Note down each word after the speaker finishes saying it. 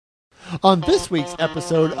On this week's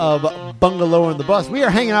episode of Bungalow on the Bus, we are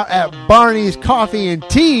hanging out at Barney's Coffee and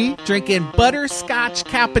Tea. Drinking butterscotch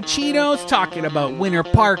cappuccinos, talking about Winter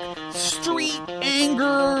Park street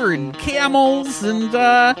anger and camels and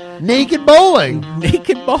Naked bowling.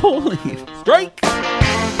 naked bowling. Strike!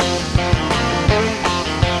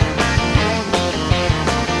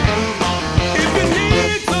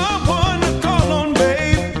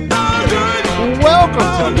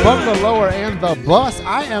 Welcome to Bungalower and the Bus.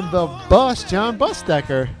 I am the bus, John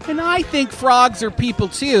Busdecker. And I think frogs are people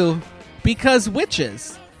too, because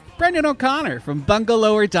witches. Brendan O'Connor from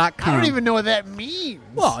bungalower.com. I don't even know what that means.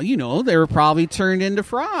 Well, you know, they were probably turned into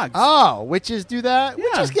frogs. Oh, witches do that? Yeah.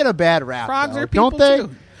 Witches get a bad rap, Frogs though, are people don't they?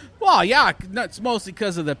 too. Well, yeah, it's mostly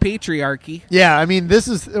because of the patriarchy. Yeah, I mean, this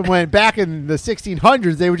is when back in the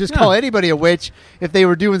 1600s, they would just call anybody a witch if they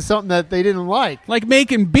were doing something that they didn't like. Like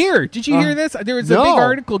making beer. Did you hear this? There was a no. big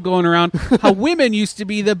article going around how women used to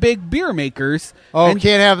be the big beer makers. Oh, and,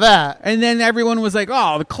 can't have that. and then everyone was like,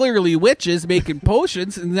 "Oh, clearly witches making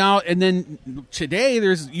potions." And then today,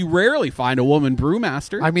 you rarely find a woman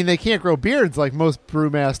brewmaster. I mean, they can't grow beards like most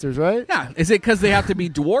brewmasters, right? Yeah, is it because they have to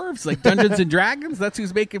be dwarves, like Dungeons and Dragons? That's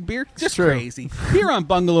who's making beer. Just true. crazy. Here on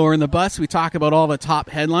Bungalow in the Bus, we talk about all the top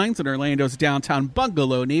headlines in Orlando's downtown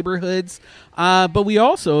bungalow neighborhoods, but we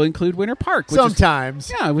also include Winter Park.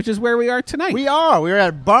 Sometimes. Which is where we are tonight. We are. We're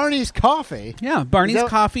at Barney's Coffee. Yeah, Barney's Is that-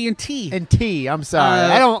 Coffee and Tea. And tea. I'm sorry.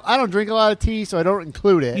 I don't drink a lot of tea, so I don't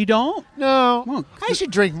include it. You don't? No. Well, I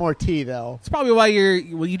should drink more tea, though. It's probably why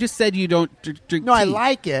you just said you don't drink No, tea. I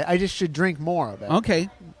like it. I just should drink more of it. Okay.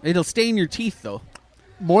 It'll stain your teeth, though.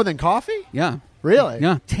 More than coffee? Yeah. Really?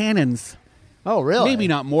 Yeah, tannins. Oh, really? Maybe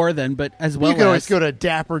not more than, but as well You can always as. go to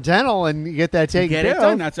Dapper Dental and get that taken Get it care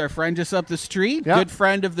done. of. That's our friend just up the street. Yep. Good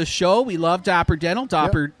friend of the show. We love Dapper Dental.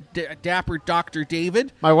 Dapper Dr.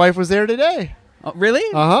 David. My wife was there today. Oh, really?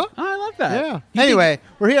 Uh-huh. Oh, I love that. Yeah. You Anyway,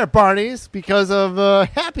 we're here at Barney's because of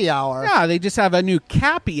happy hour. Yeah, they just have a new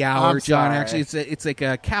Cappy Hour, I'm John. sorry. Actually, it's like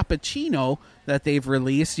a cappuccino that they've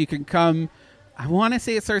released. You can come. I want to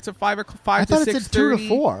say it starts at 5 to I thought 6:30. it said 2 to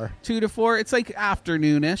 4. 2 to 4. It's like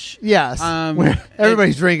afternoonish. Yes. Um,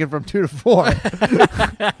 Everybody's drinking from 2 to 4.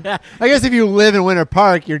 I guess if you live in Winter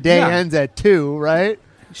Park, your day Yeah. ends at 2, right?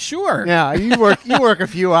 Sure. Yeah, you work a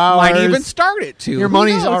few hours. Might even start at 2. Your Who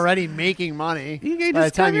money's knows? already making money You can by the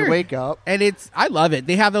just time come you here. wake up. And I love it.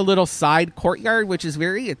 They have the little side courtyard, which is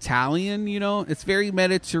very Italian, you know. It's very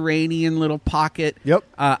Mediterranean little pocket Yep.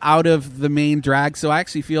 out of the main drag. So I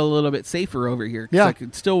actually feel a little bit safer over here. 'Cause Yeah. I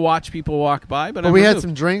can still watch people walk by. But But we had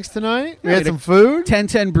some drinks tonight. We Yeah, had we some food.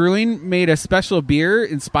 1010 Brewing made a special beer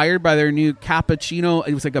inspired by their new cappuccino.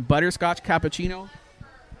 It was like a butterscotch cappuccino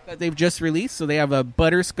that they've just released. So they have a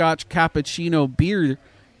butterscotch cappuccino beer,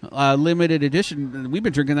 limited edition. We've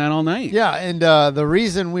been drinking that all night. Yeah, and the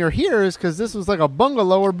reason we're here is because this was like a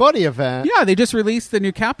Bungalower buddy event. Yeah, they just released the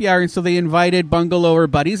new Cappy Hour, and so they invited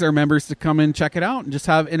Bungalower buddies, our members, to come and check it out and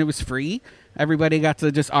and it was free. Everybody got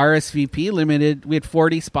to just RSVP, limited. We had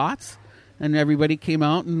 40 spots, and everybody came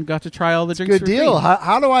out and got to try all the drinks Good for deal. free.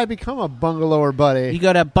 How do I become a Bungalower buddy? You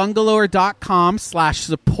go to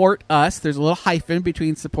bungalower.com/support us. There's a little hyphen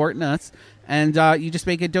between support and us, and you just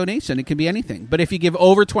make a donation. It can be anything. But if you give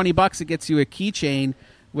over $20, it gets you a keychain,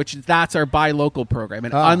 which that's our buy local program.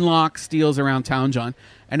 It unlocks deals around town, John.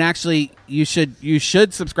 And actually, you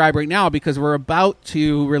should subscribe right now because we're about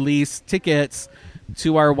to release tickets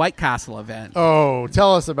to our White Castle event. Oh,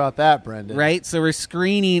 tell us about that, Brendan. Right? So we're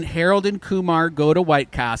screening Harold and Kumar Go to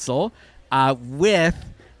White Castle with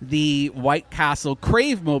the White Castle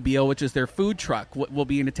Crave Mobile, which is their food truck, will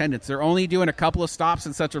be in attendance. They're only doing a couple of stops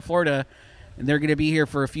in Central Florida, and they're going to be here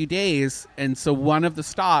for a few days. And so one of the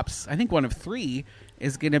stops, I think one of 3,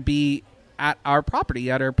 is going to be at our property,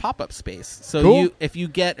 at our pop-up space. So Cool. if you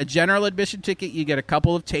get a general admission ticket, you get a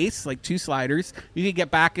couple of tastes, like 2 sliders. You can get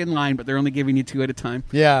back in line, but they're only giving you 2 at a time.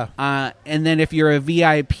 Yeah. And then if you're a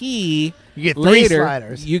VIP, You get 3 later,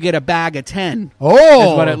 sliders. you get a bag of 10.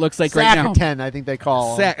 Oh, is what it looks like right sack now. of 10, I think they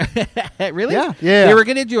call them. Really? Yeah, yeah. They were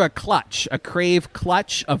going to do a Crave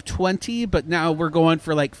clutch of 20, but now we're going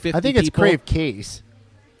for like 50 I think it's people. Crave case.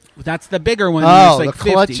 That's the bigger one. Oh, It's like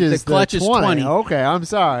the clutch 50. is the clutch is 20. Okay, I'm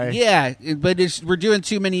sorry. Yeah, but we're doing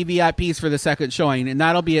too many VIPs for the second showing, and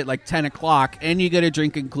that'll be at like 10 o'clock, and you get a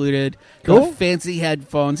drink included. Cool. Fancy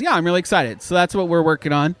headphones. Yeah, I'm really excited. So that's what we're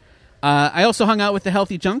working on. I also hung out with the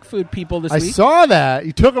healthy junk food people this I week. saw that.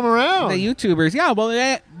 You took them around. The YouTubers. Yeah, well,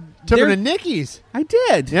 took they're- them to Nikki's. I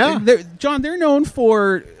did. Yeah. John, they're known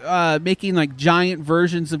for making like giant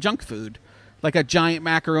versions of junk food. like a giant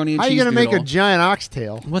macaroni and How are cheese you going to make a noodle. giant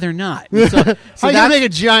oxtail? Well, they're not. How are you going to that's- make a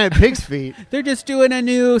giant pig's feet? They're just doing a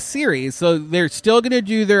new series, so they're still going to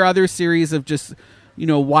do their other series of just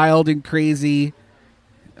wild and crazy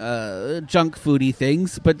junk foody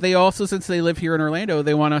things. But they also, since they live here in Orlando,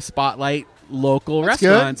 they want to spotlight local That's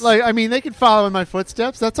restaurants. good. Like, I mean, they can follow in my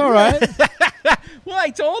footsteps. That's all right. Well, I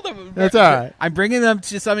told them That's all right. I'm bringing them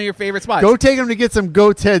to some of your favorite spots. Go take them to get some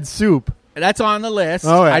Goat's Head soup. That's on the list.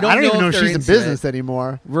 Oh, yeah. I don't even know if they're she's in into business it.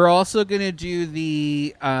 anymore. We're also going to do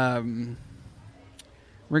the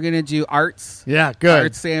we're going to do Arts. Yeah, good.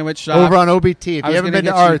 Arts Sandwich Shop. Over on OBT. If I you was haven't gonna been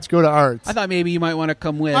to get you- Arts, go to Arts. I thought maybe you might want to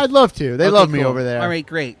come with. I'd love to. They Okay, love me cool. over there. All right,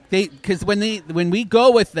 great. Because when we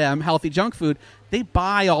go with them, Healthy Junk Food, they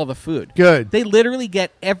buy all the food. Good. They literally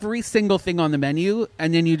get every single thing on the menu,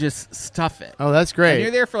 and then you just stuff it. Oh, that's And great.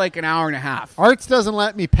 you're there for like an hour and a half. Arts doesn't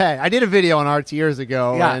let me pay. I did a video on Arts years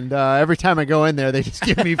ago, Yeah. and every time I go in there, they just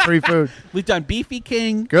give me free food. We've done Beefy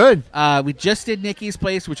King. Good. We just did Nikki's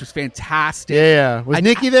Place, which was fantastic. Yeah. Was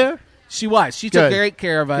Nikki there? She was. She took Good. great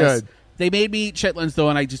care of us. Good. They made me eat chitlins though,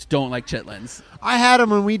 and I just don't like chitlins. I had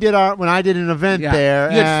them when I did an event Yeah.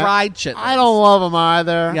 there. You had and fried chitlins. I don't love them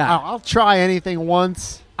either. Yeah. I'll try anything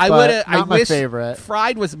once. I but would have. Not I my wish favorite.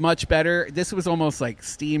 fried was much better. This was almost like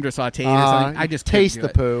steamed or sautéed or something. I just couldn't taste do the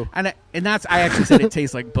it. poo. And that's. I actually said it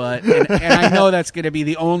tastes like butt, and I know that's going to be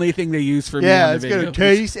the only thing they use for me. Yeah, on it's the going to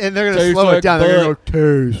video. taste, and they're going to Tastes slow like it down. They're going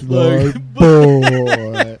to taste like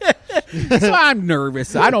butt. So I'm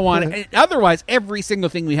nervous. I don't want it. Otherwise, every single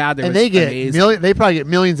thing we had there And was they get amazing. they probably get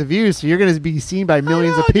millions of views, so you're going to be seen by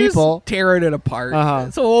millions of I know, people. just tearing it apart.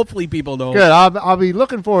 Uh-huh. So hopefully people know. Good. I'll be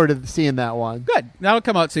looking forward to seeing that one. Good. That'll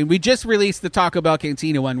come out soon. We just released the Taco Bell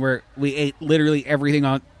Cantina one where we ate literally everything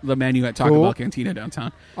on the menu at Taco Cool. Bell Cantina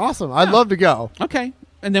downtown. Awesome. I'd love to go. Okay.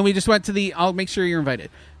 And then we just went to I'll make sure you're invited.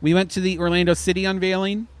 We went to the Orlando City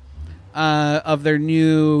unveiling of their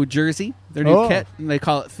new jersey, their new kit. And they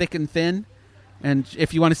call it Thick and Thin. And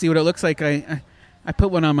if you want to see what it looks like, I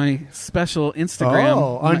put one on my special Instagram.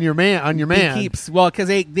 Oh, on your man. He keeps, well, because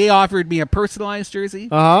they offered me a personalized jersey.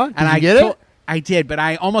 Uh-huh. Did And you I get it? I did, but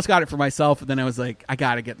I almost got it for myself, and then I was like, I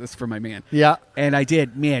got to get this for my man. Yeah. And I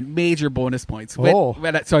did. Man, major bonus points. Oh.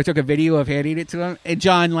 So I took a video of handing it to him, and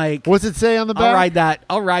John, like, What's it say on the back?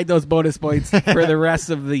 I'll ride those bonus points for the rest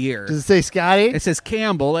of the year. Does it say Scotty? It says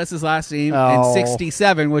Campbell, that's his last name, Oh. and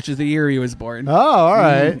 67, which is the year he was born. Oh, all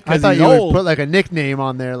right. I 'cause thought he's you old. would put like a nickname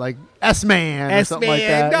on there, like S-Man or something like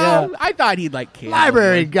that. No, Yeah. I thought he'd like Campbell.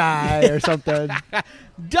 Library guy or something.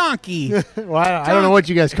 Donkey. Well, I don't know what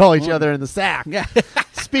you guys call each other in the sack. Yeah.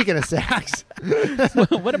 Speaking of sacks.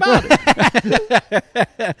 What about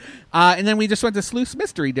it? And then we just went to Sleuth's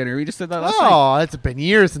Mystery Dinner. We just did that last night. Oh, it's been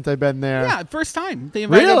years since I've been there. Yeah, first time. They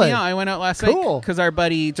invited Really? me out. I went out last night Cool. because our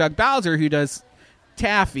buddy Doug Bowser, who does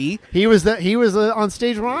Taffy, He was on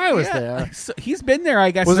stage when I was yeah, there. so he's been there,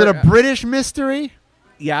 I guess. Was it a British mystery?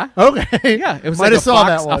 Yeah. Okay. Yeah. It was Might like have saw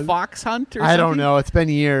that a one. fox hunt or I something. don't know. It's been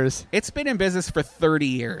years. It's been in business for 30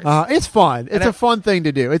 years. It's fun. It's And a fun thing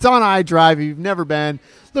to do. It's on iDrive. If you've never been,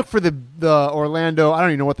 look for the Orlando. I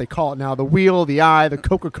don't even know what they call it now. The wheel, the eye, the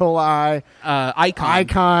Coca-Cola eye,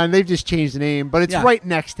 icon. They've just changed the name, but it's Yeah. right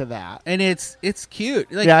next to that. And it's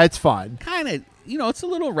cute. Like, Yeah, it's fun. kind of, it's a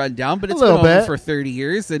little rundown, but A it's been little open bit. for 30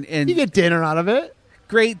 years. And You get dinner out of it.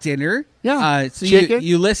 great dinner. Yeah. So Chicken?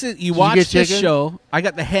 you listen, you you watch get this chicken? show. I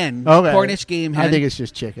got the hen, Okay. Cornish game hen. I think it's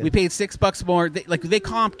just chicken. We paid $6 more. They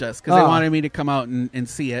comped us because they Oh. wanted me to come out and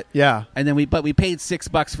see it. Yeah. And then we paid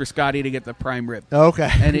 $6 for Scotty to get the prime rib,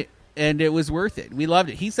 Okay. and it was worth it. We loved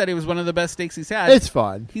it. He said it was one of the best steaks he's had. It's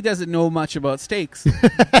fun. He doesn't know much about steaks,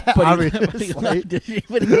 but he Obviously. loved it.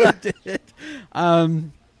 But he loved it.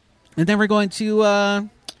 And then we're going to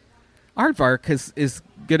Aardvark is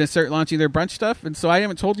going to start launching their brunch stuff, and so I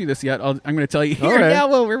haven't told you this yet. I'm going to tell you here Okay. now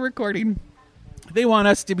while we're recording. They want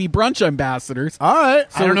us to be brunch ambassadors. All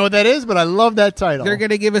right. So I don't know what that is, but I love that title. They're going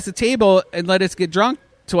to give us a table and let us get drunk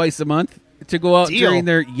twice a month to go out Deal. during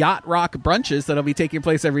their Yacht Rock brunches that'll be taking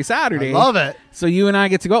place every Saturday. I love it. So you and I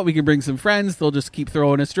get to go out. We can bring some friends. They'll just keep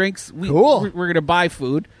throwing us drinks. Cool. We're going to buy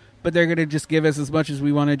food, but they're going to just give us as much as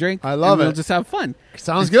we want to drink. I love and it. We'll just have fun.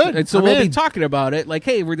 Sounds And- good. And so I'm we'll be in. talking about it. Like,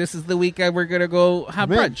 hey, this is the week we're going to go have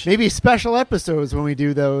Man, brunch. maybe special episodes when we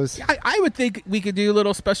do those. I would think we could do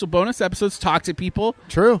little special bonus episodes, talk to people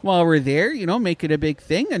True. while we're there, make it a big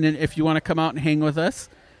thing. And then if you want to come out and hang with us,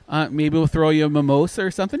 maybe we'll throw you a mimosa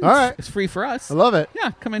or something. All right. It's free for us. I love it.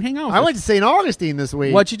 Yeah, come and hang out with I us. went to St. Augustine this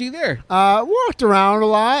week. What'd you do there? Walked around a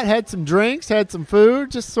lot, had some drinks, had some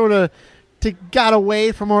food, just sort of got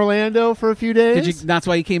away from Orlando for a few days. That's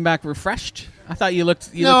why you came back refreshed? I thought you looked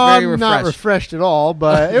very I'm refreshed. not refreshed at all,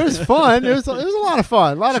 but it was fun. It was a lot of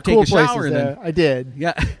fun. A lot of cool places there. I did.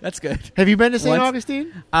 Yeah, that's good. Have you been to St.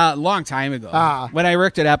 Augustine? Long time ago. When I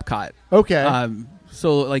worked at Epcot. Okay.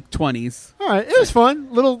 So like 20s. All right, it was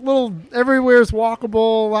fun. Little everywhere's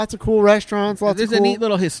walkable. Lots of cool restaurants. There's a neat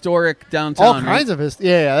little historic downtown. All kinds of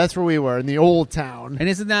yeah. That's where we were in the old town. And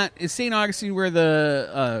is St. Augustine where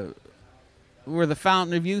the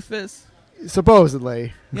Fountain of Youth is?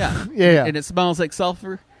 Supposedly. Yeah. Yeah. And it smells like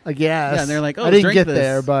sulfur. I guess. Yeah, and they're like, I didn't get this.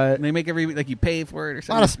 there, but and they make like you pay for it or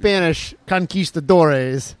something. A lot of Spanish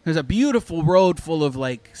conquistadores. There's a beautiful road full of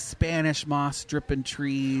like Spanish moss dripping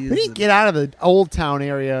trees. We didn't get out of the old town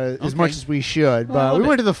area as much as we should, but we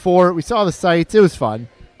went to the fort. We saw the sights. It was fun.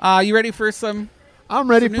 You ready for some? I'm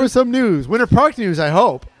ready for some news. Winter Park news, I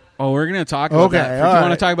hope. Oh, we're going to talk about that. Do you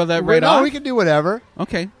want to talk about that right off? No, we can do whatever.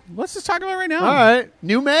 Okay. Let's just talk about it right now. All right.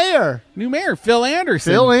 New mayor, Phil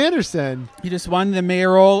Anderson. Phil Anderson. He just won the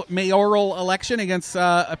mayoral election against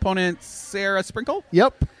opponent Sarah Sprinkle.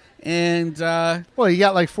 Yep. And well, he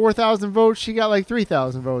got like 4,000 votes. She got like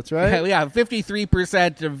 3,000 votes, right? Yeah,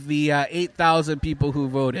 53% of the 8,000 people who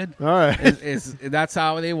voted. All right. Is that's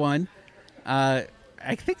how they won.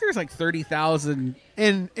 I think there's like 30,000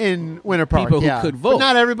 in Winter Park. People who could vote. But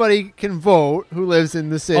not everybody can vote who lives in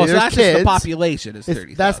the city. Oh, so that's just the population is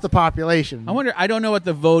 30,000. That's the population. I don't know what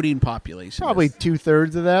the voting population Probably is.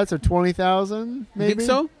 2/3 of that, so 20,000 maybe. You think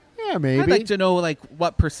so? Yeah, maybe. I'd like to know like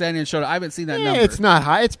what percentage showed. I haven't seen that number. It's not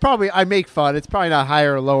high. It's probably, I make fun. It's probably not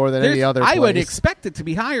higher or lower than any other place. I would expect it to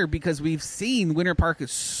be higher because we've seen Winter Park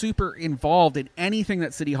is super involved in anything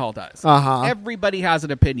that City Hall does. Uh-huh. Everybody has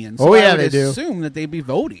an opinion. So I would assume that they'd be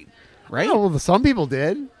voting. Right? Oh, well, some people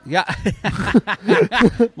did. Yeah.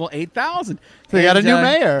 Well, 8,000. So they got a new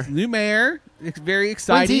mayor. New mayor. It's very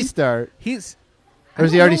exciting. When's he start? Or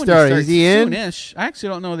has he already started? Is he in? Soonish. I actually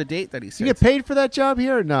don't know the date that he starts. You get paid for that job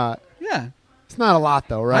here or not? Yeah. It's not a lot,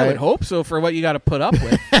 though, right? I would hope so for what you got to put up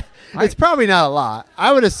with. It's probably not a lot.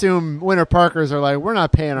 I would assume Winter Parkers are like, we're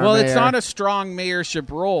not paying our mayor. Well, it's not a strong mayorship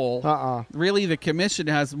role. Really, the commission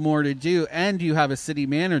has more to do, and you have a city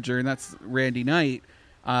manager, and that's Randy Knight.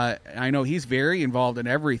 I know he's very involved in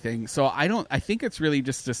everything, so I think it's really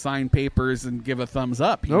just to sign papers and give a thumbs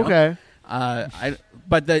up. You know?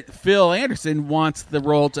 But that Phil Anderson wants the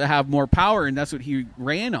role to have more power, and that's what he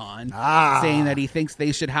ran on, saying that he thinks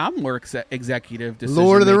they should have more executive decision.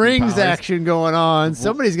 Lord of the Rings action going on.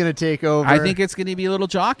 Somebody's going to take over. I think it's going to be a little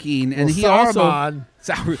jockeying, and he Saruman.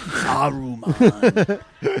 Saruman.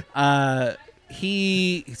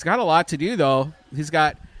 He's got a lot to do, though. He's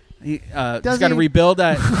got to rebuild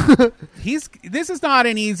that. This is not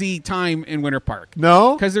an easy time in Winter Park.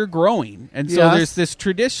 No, because they're growing, and so there's this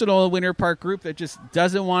traditional Winter Park group that just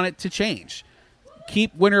doesn't want it to change.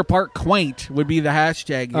 Keep Winter Park quaint would be the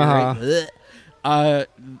hashtag here, right?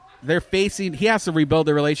 He has to rebuild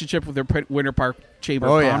the relationship with the Winter Park Chamber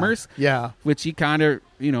of Commerce, which he kind of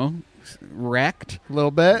wrecked a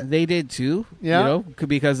little bit. They did too,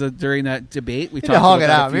 because during that debate we talked about hug it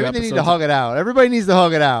out. Maybe they need to hug it out. Everybody needs to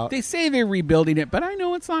hug it out. They say they're rebuilding it, but I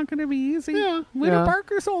know it's not going to be easy. Winter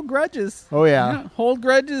Parkers hold grudges. Oh yeah, hold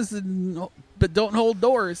grudges, but don't hold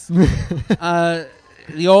doors.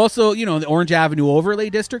 You also, the Orange Avenue Overlay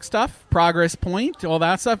District stuff, Progress Point, all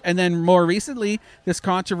that stuff. And then more recently, this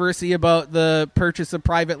controversy about the purchase of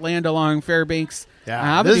private land along Fairbanks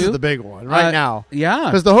Avenue. This is the big one right now. Yeah.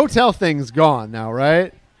 Because the hotel thing's gone now,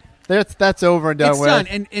 right? That's over and done with. It's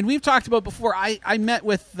done. And we've talked about before, I met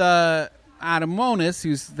with Adam Monis,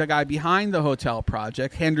 who's the guy behind the hotel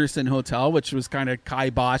project, Henderson Hotel, which was kind of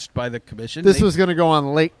kiboshed by the commission. This was going to go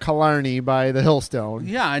on Lake Killarney by the Hillstone.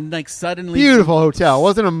 Yeah, and suddenly... Beautiful hotel. It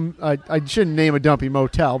wasn't I shouldn't name a dumpy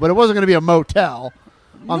motel, but it wasn't going to be a motel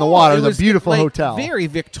on the water. It was a beautiful hotel. Very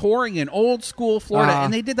Victorian, old school Florida,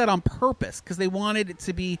 and they did that on purpose because they wanted it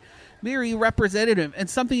to be very representative and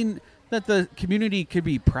something that the community could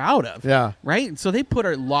be proud of. Yeah. Right? And so they put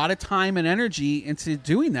a lot of time and energy into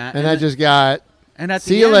doing that. And that just got... And at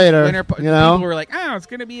see the you end, later. People were like, it's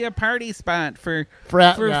going to be a party spot for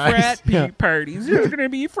frat parties. There's going to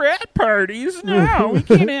be frat parties. No, we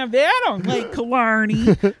can't have that on Lake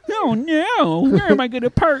Killarney. Oh, no. Where am I going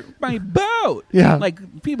to park my boat? Yeah.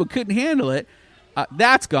 People couldn't handle it.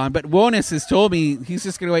 That's gone. But Wonis has told me he's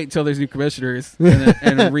just going to wait until there's new commissioners and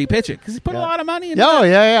repitch it. Because he put a lot of money into it.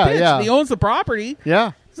 Yeah. He owns the property.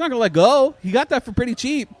 Yeah. He's not going to let go. He got that for pretty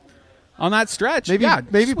cheap. on that stretch.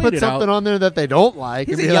 Maybe put something on there that they don't like.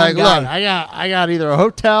 He's and a be young like, guy. look, I got either a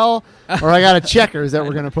hotel or I got a Checkers that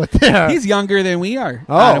we're going to put there. He's younger than we are,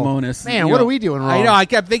 Oh, Adam Onis. man, what are we doing wrong? I know. I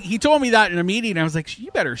kept thinking. He told me that in a meeting. I was like,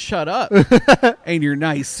 you better shut up in your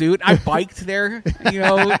nice suit. I biked there.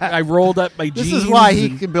 I rolled up my jeans. This is why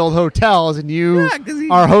he can build hotels and you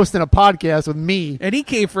are hosting a podcast with me. And he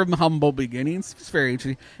came from humble beginnings. It's very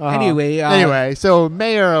interesting. Anyway, so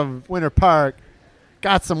mayor of Winter Park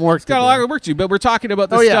got some work. Got a lot of work to do, but we're talking about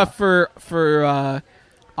the stuff for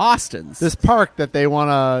Austin's. This park that they want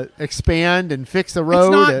to expand and fix the road.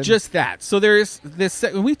 It's not just that. So there's this.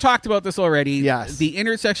 We've talked about this already. Yes. The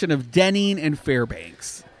intersection of Denning and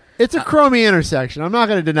Fairbanks. It's a crummy intersection. I'm not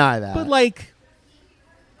going to deny that. But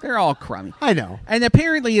they're all crummy. I know. And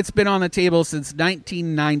apparently it's been on the table since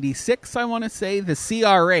 1996, I want to say. The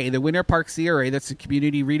CRA, the Winter Park CRA, that's the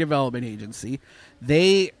Community Redevelopment Agency,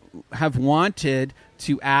 they have wanted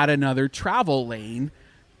to add another travel lane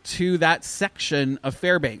to that section of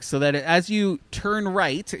Fairbanks so that as you turn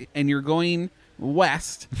right and you're going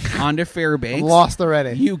west onto Fairbanks, I'm lost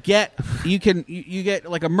already. You get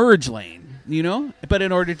like a merge lane, But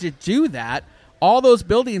in order to do that, all those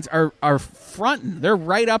buildings are fronting. They're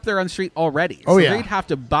right up there on the street already. So they'd have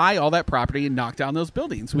to buy all that property and knock down those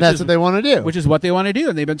buildings. That's what they want to do. Which is what they want to do.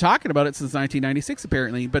 And they've been talking about it since 1996,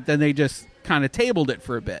 apparently. But then they just kind of tabled it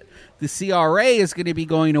for a bit. The CRA is going to be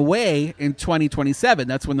going away in 2027.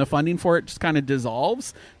 That's when the funding for it just kind of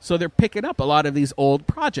dissolves. So they're picking up a lot of these old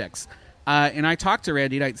projects. And I talked to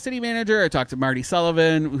Randy Knight, city manager. I talked to Marty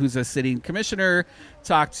Sullivan, who's a sitting commissioner.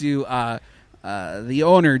 Talked to the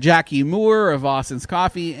owner, Jackie Moore of Austin's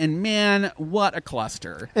Coffee, and man, what a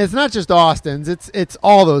cluster! And it's not just Austin's; it's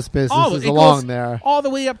all those businesses along there, all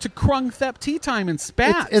the way up to Krung Thep Tea Time and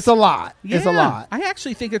Spats. It's a lot. Yeah. It's a lot. I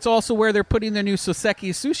actually think it's also where they're putting the new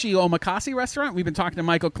Soseki Sushi Omakase restaurant. We've been talking to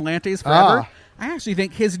Michael Calantes forever. I actually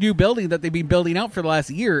think his new building that they've been building out for the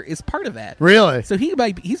last year is part of that. Really? So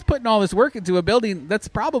he's putting all this work into a building that's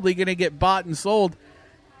probably going to get bought and sold.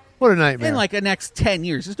 What a nightmare! In the next 10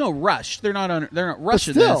 years, there's no rush. They're not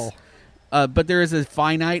rushing this. But there is a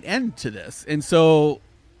finite end to this, and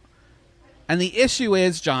the issue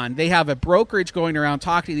is, John, they have a brokerage going around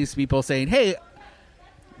talking to these people, saying, "Hey,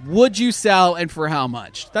 would you sell and for how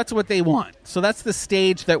much?" That's what they want. So that's the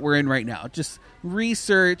stage that we're in right now. Just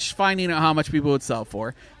research, finding out how much people would sell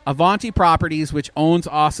for. Avanti Properties, which owns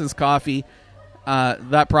Austin's Coffee,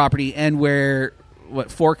 that property, and where.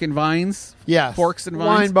 Fork and Vines? Yes. Forks and Vines?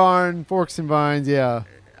 Wine Barn, Forks and Vines, yeah.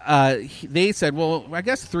 They said, well, I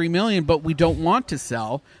guess $3 million, but we don't want to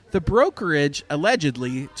sell. The brokerage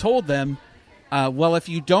allegedly told them, well, if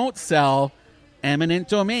you don't sell, eminent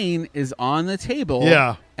domain is on the table.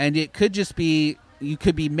 Yeah. And it could just be, you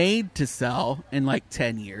could be made to sell in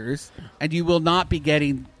 10 years, and you will not be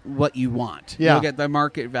getting what you want. Yeah. You'll get the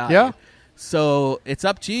market value. Yeah. So it's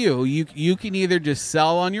up to you. You can either just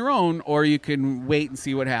sell on your own, or you can wait and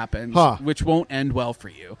see what happens, which won't end well for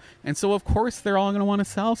you. And so, of course, they're all going to want to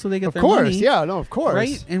sell so they get their money. Of course.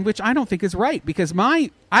 Right? And which I don't think is right, because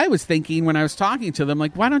I was thinking when I was talking to them,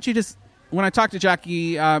 why don't you just, when I talked to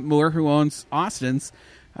Jackie Moore, who owns Austin's,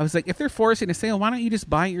 I was like, if they're forcing a sale, why don't you just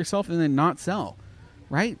buy it yourself and then not sell,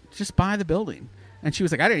 right? Just buy the building. And she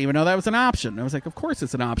was like, I didn't even know that was an option. I was like, of course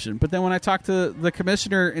it's an option. But then when I talked to the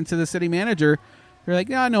commissioner and to the city manager, they're like,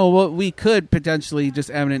 yeah, no, well, we could potentially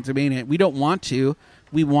just eminent domain it. We don't want to.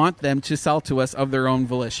 We want them to sell to us of their own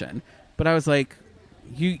volition. But I was like,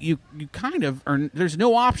 you kind of are, there's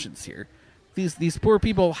no options here. These poor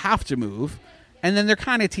people have to move. And then they're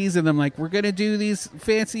kind of teasing them like, we're going to do these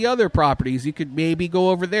fancy other properties. You could maybe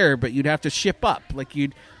go over there, but you'd have to ship up.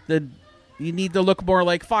 You need to look more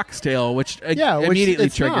like Foxtail, which immediately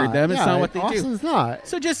triggered them. It's not what they Austin's do. Not.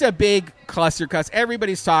 So just a big cluster cuss.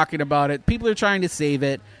 Everybody's talking about it. People are trying to save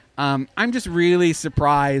it. I'm just really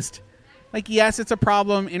surprised. Yes, it's a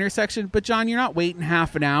problem intersection, but John, you're not waiting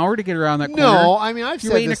half an hour to get around that corner. No, I mean,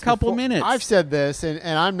 you're waiting this a couple before. minutes. I've said this, and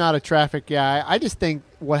I'm not a traffic guy. I just think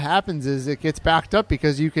what happens is it gets backed up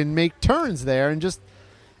because you can make turns there, and just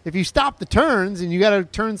if you stop the turns and you got to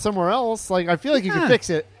turn somewhere else, I feel like you can fix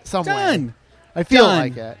it somewhere. Done. I feel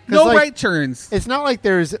like it. No right turns. It's not like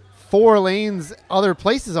there's 4 lanes other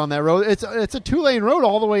places on that road. It's a 2-lane road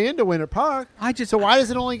all the way into Winter Park. So why does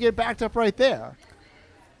it only get backed up right there?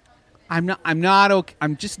 I'm not okay.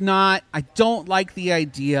 I'm just not. I don't like the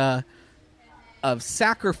idea of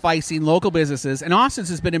sacrificing local businesses. And Austin's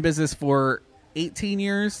has been in business for 18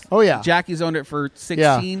 years. Oh yeah, Jackie's owned it for 16.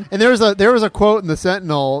 Yeah. And there was a quote in the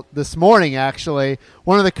Sentinel this morning. Actually,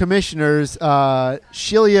 one of the commissioners,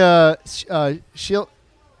 Sheila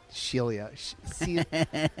Sheila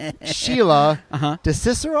Uh-huh.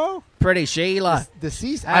 DeCicero? Pretty Sheila.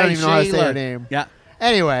 Deceased? I don't even know how to say her name. Yeah.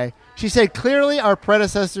 Anyway, she said, clearly our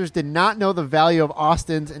predecessors did not know the value of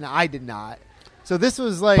Austin's, and I did not. So this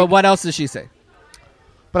was like... But what else does she say?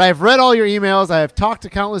 But I have read all your emails, I have talked to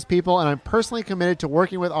countless people, and I'm personally committed to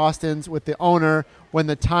working with Austin's, with the owner, when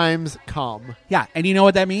the times come. Yeah, and you know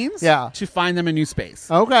what that means? Yeah. To find them a new space.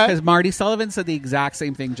 Okay. Because Marty Sullivan said the exact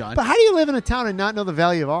same thing, John. But how do you live in a town and not know the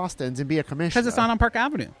value of Austin's and be a commissioner? Because it's not on Park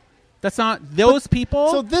Avenue. That's not... Those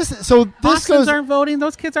people... So this Austin's goes... aren't voting.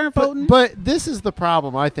 Those kids aren't voting. But this is the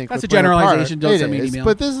problem, I think. That's with a generalization. Winter Park. Don't It send me an is, email.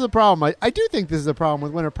 But this is the problem. I do think this is the problem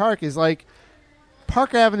with Winter Park is like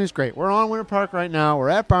Park Avenue is great. We're on Winter Park right now. We're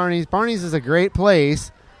at Barney's. Barney's is a great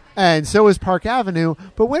place, and so is Park Avenue.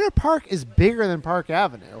 But Winter Park is bigger than Park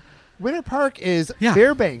Avenue. Winter Park is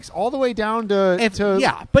Fairbanks all the way down to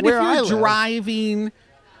but where if I you're live. driving,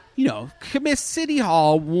 City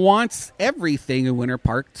Hall wants everything in Winter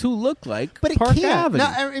Park to look like But it Park can't. Avenue. No,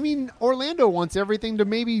 I mean, Orlando wants everything to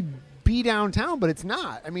maybe be downtown, but it's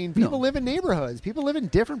not. I mean, people live in neighborhoods. People live in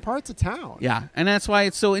different parts of town. Yeah, and that's why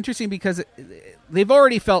it's so interesting because they've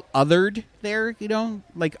already felt othered there,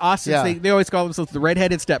 Like Austin, they always call themselves the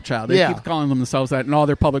redheaded stepchild. They keep calling themselves that in all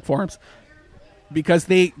their public forums because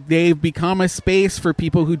they've become a space for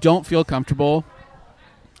people who don't feel comfortable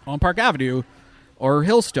on Park Avenue or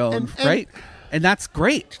Hillstone, right? And that's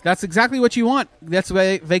great. That's exactly what you want. That's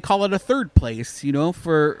why they call it a third place,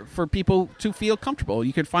 for people to feel comfortable.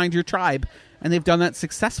 You can find your tribe. And they've done that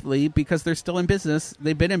successfully because they're still in business.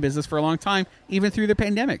 They've been in business for a long time, even through the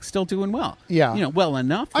pandemic, still doing well. Yeah. Well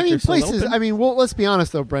enough. I mean, places, let's be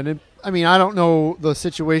honest, though, Brendan. I mean, I don't know the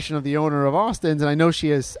situation of the owner of Austin's, and I know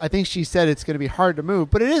I think she said it's going to be hard to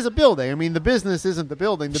move, but it is a building. I mean, the business isn't the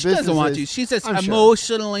building. She doesn't want to. She's just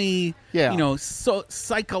emotionally, so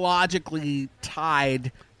psychologically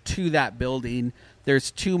tied to that building.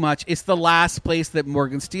 There's too much. It's the last place that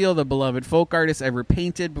Morgan Steele, the beloved folk artist, ever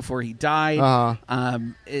painted before he died. Uh-huh.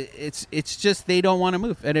 It's just they don't want to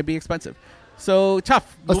move, and it'd be expensive. So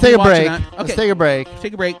tough. Let's take a break. Let's take a break.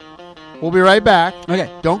 Take a break. We'll be right back. Okay.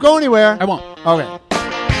 Don't go anywhere. I won't. Okay.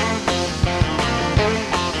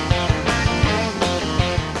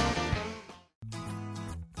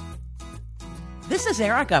 This is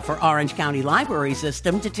Erica for Orange County Library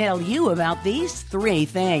System to tell you about these 3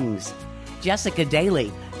 things. Jessica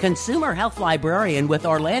Daly, consumer health librarian with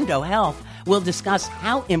Orlando Health, will discuss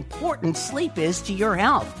how important sleep is to your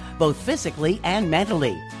health, both physically and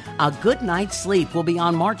mentally. A good night's sleep will be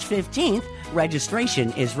on March 15th.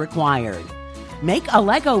 Registration is required. Make a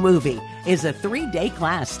Lego Movie is a 3-day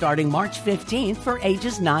class starting March 15th for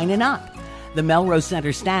ages 9 and up. The Melrose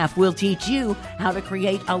Center staff will teach you how to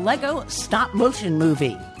create a Lego stop-motion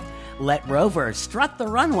movie. Let Rover strut the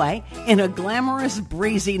runway in a glamorous,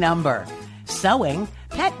 breezy number. Sewing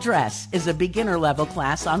Pet Dress is a beginner-level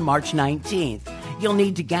class on March 19th. You'll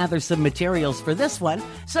need to gather some materials for this one,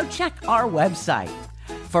 so check our website.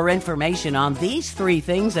 For information on these 3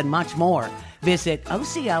 things and much more, visit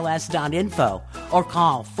ocls.info or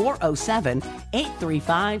call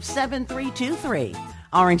 407-835-7323.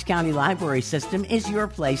 Orange County Library System is your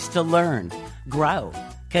place to learn, grow,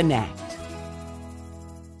 connect.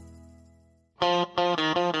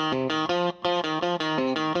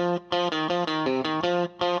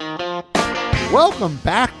 Welcome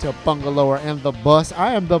back to Bungalower and the Bus.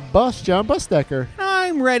 I am the Bus, John Busdecker.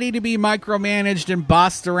 I'm ready to be micromanaged and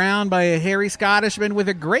bossed around by a hairy Scottishman with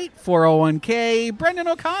a great 401k, Brendan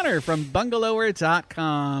O'Connor from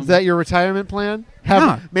bungalower.com. Is that your retirement plan?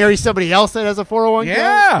 Yeah. Marry somebody else that has a 401k?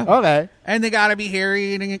 Yeah. Okay. And they got to be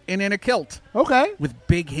hairy and in a kilt. Okay. With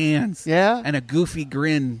big hands. Yeah. And a goofy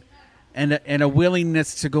grin. And a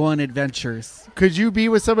willingness to go on adventures. Could you be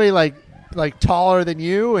with somebody like taller than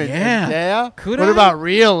you? Yeah. Could what I? about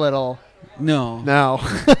real little? No.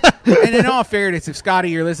 And in all fairness, if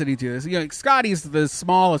Scotty, you're listening to this, Scotty's the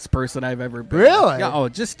smallest person I've ever been. Really? Yeah,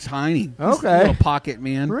 just tiny. Okay. Just a little pocket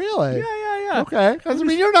man. Really? Yeah. Okay. Because,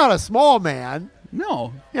 you're not a small man.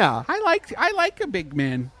 No. Yeah. I like a big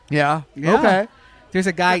man. Yeah. Yeah. Okay. There's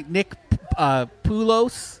a guy, Nicholas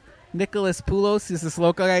Poulos. He's this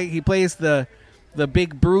local guy. He plays the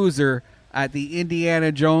big bruiser at the Indiana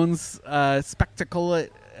Jones spectacle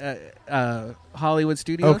at Hollywood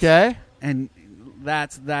Studios. Okay. And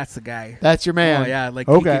that's the guy. That's your man. Oh yeah,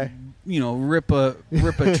 okay. He can, rip a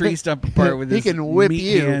tree stump apart with he his can whip meat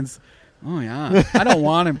you. hands. Oh yeah, I don't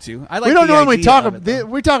want him to. I like. We don't the normally idea talk. of it, though.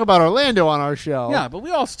 We talk about Orlando on our show. Yeah, but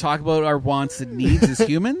we also talk about our wants and needs as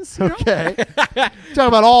humans. You know? Okay. Talk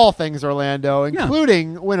about all things Orlando,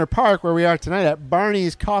 including Winter Park, where we are tonight at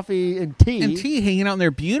Barney's Coffee and Tea. And tea hanging out in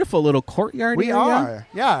their beautiful little courtyard. We area. are.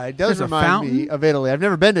 Yeah, it does There's a remind me fountain. of Italy. I've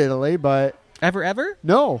never been to Italy, but Ever?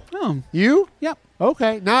 no. Oh, You? yep.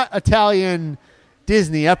 Okay, not Italian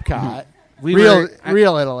Disney Epcot. We real were-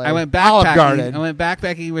 real Italy. I went Olive backpacking. Garden. I went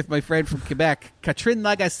backpacking with my friend from Quebec, Catherine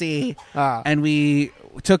Lagacé, Ah. and we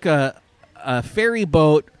took a ferry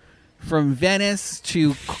boat from Venice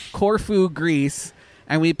to Corfu, Greece,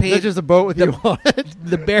 and we paid That's just a boat with you on it.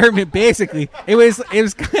 the bare basically. It was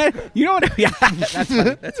kind of, you know what? Yeah, that's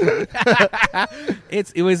funny. That's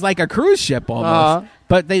funny. It was like a cruise ship almost,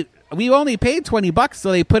 but we only paid $20,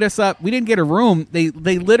 so they put us up. We didn't get a room. They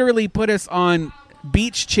literally put us on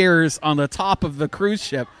beach chairs on the top of the cruise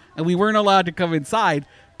ship, and we weren't allowed to come inside.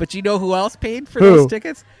 But you know who else paid for Who? those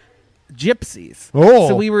tickets? Gypsies. Oh.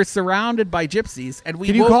 So we were surrounded by gypsies, and we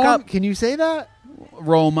Can you woke call up him? Can you say that?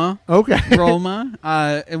 Roma. Okay. Roma,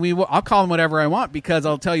 and I'll call them whatever I want because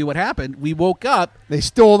I'll tell you what happened. We woke up. They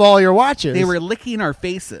stole all your watches. They were licking our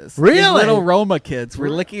faces. Really? These little Roma kids were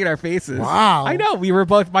licking our faces. Wow. I know. We were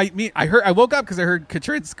both. I woke up because I heard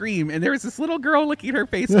Katrin scream, and there was this little girl licking her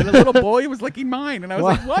face, and a little boy was licking mine, and I was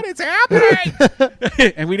like, "What is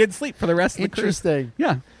happening?" And we didn't sleep for the rest of the cruise. Interesting.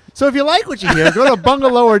 Yeah. So if you like what you hear, go to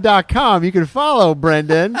bungalower.com. You can follow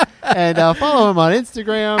Brendan and follow him on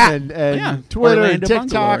Instagram and Twitter and Orlando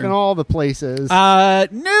TikTok Bungalower. and all the places.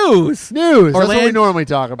 News. News. That's what we Orlando- normally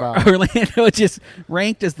talk about. Orlando just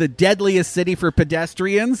ranked as the deadliest city for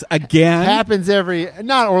pedestrians again. Happens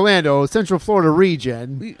not Orlando, Central Florida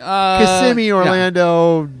region. Kissimmee, Yeah.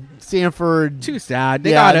 Orlando, Sanford. Too sad.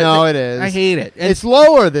 It is. I hate it. It's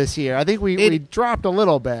lower this year. I think we dropped a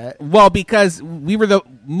little bit. Well, because we were the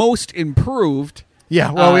most improved,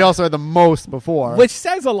 Yeah, well, we also had the most before. which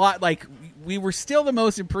says a lot. Like, we were still the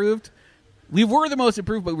most improved. We were the most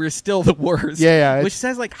improved, but we were still the worst. Yeah, which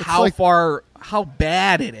says like how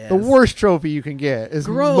bad it is. the worst trophy you can get is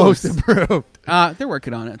Gross. most improved. They're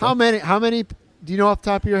working on it. though. How many do you know off the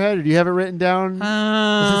top of your head, or do you have it written down?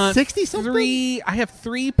 Is it 60 something? I have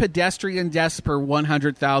 3 pedestrian deaths per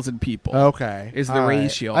 100,000 people. Okay, Is the all right.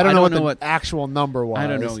 ratio. I don't know know what the actual number was. I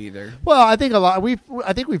don't know either. Well, I think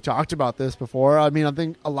I think we've talked about this before. I mean, I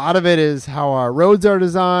think a lot of it is how our roads are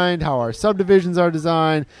designed, how our subdivisions are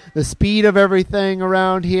designed, the speed of everything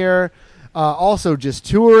around here. Also, just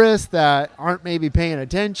tourists that aren't maybe paying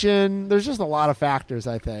attention. There's just a lot of factors,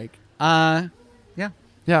 I think.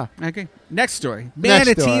 Yeah. Okay. Next story. Next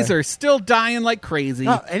Manatees story. are still dying like crazy.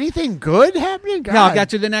 Anything good happening? God. No, I'll get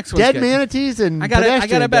to the next one. Dead manatees and I got a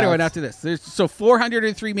pedestrian better one deaths. after this. So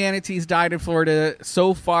 403 manatees died in Florida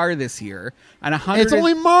so far this year, and 100. It's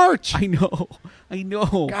only March. I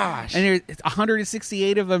know. Gosh. And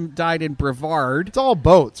 168 of them died in Brevard. It's all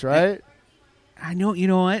boats, right? I know. You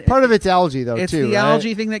know what? Part of it's algae, though, It's too. the right?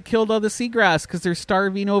 algae thing that killed all the seagrass because they're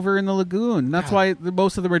starving over in the lagoon. That's why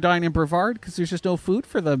most of them are dying in Brevard because there's just no food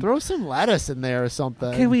for them. Throw some lettuce in there or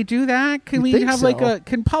something. Can we do that? Can You we think have so?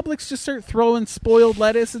 can Publix just start throwing spoiled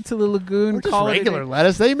lettuce into the lagoon? Or just call it a regular day?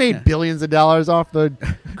 lettuce. They made billions of dollars off the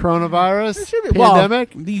coronavirus Well,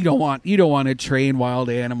 pandemic. you don't want to train wild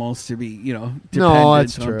animals to be dependent No,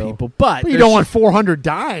 that's on true. people, but But you there's- don't want 400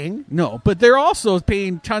 dying. no. But they're also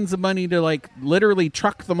paying tons of money to literally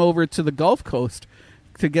truck them over to the Gulf Coast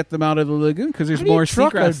to get them out of the lagoon because there's How do you more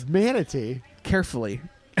truck seagrass. a manatee? Carefully,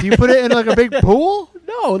 Do you put it in like a big pool?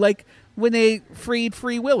 no, like when they freed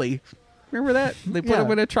Free Willy. Remember that they put Yeah.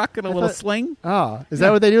 him in a truck and a I little thought- sling. Oh, is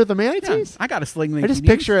that what they do with the Yeah, manatees? I got a sling. I just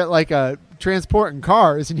picture it like a transporting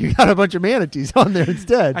cars, and you got a bunch of manatees on there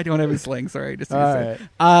instead. I don't have a sling. Sorry, just All to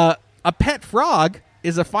say. A pet frog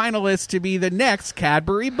is a finalist to be the next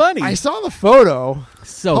Cadbury bunny. I saw the photo.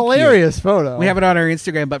 So Hilarious photo. We have it on our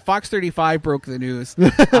Instagram, but Fox 35 broke the news.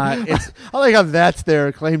 It's I like how that's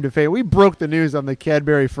their claim to fame. We broke the news on the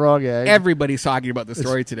Cadbury frog egg. everybody's talking about the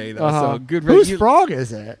story today, though. Uh-huh. So good for Whose you. frog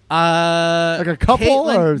is it? Like a couple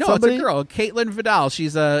or no, somebody? it's a girl. Caitlin Vidal.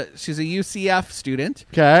 She's a UCF student.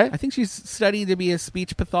 Okay. I think she's studying to be a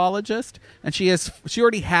speech pathologist, and she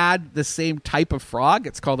already had the same type of frog.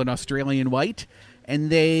 It's called an Australian white,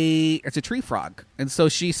 and it's a tree frog. And so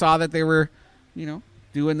she saw that they were,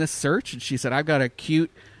 doing this search, and she said, "I've got a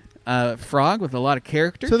cute frog with a lot of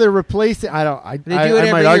character." So they're replacing. They do They it do it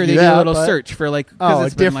every might year. argue They do that, a little but- search for Oh, because a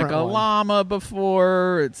it's been like different a one. llama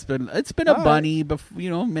before. It's been a All bunny,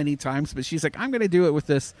 many times. But she's like, I'm going to do it with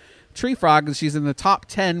this tree frog, and she's in the top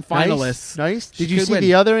 10 finalists. Nice. Did you could see win.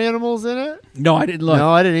 the other animals in it? No, I didn't look.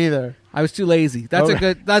 No, I didn't either. I was too lazy.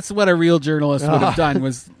 That's what a real journalist would have done,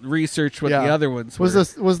 was research what the other ones were.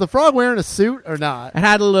 Was the frog wearing a suit or not? It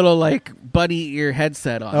had a little like bunny ear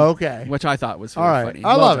headset on. Okay. Which I thought was All really right. funny.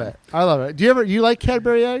 I love it. Do you like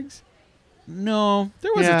Cadbury eggs? No,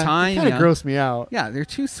 there was a time. They kind of gross me out. Yeah, they're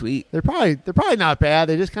too sweet. They're probably not bad.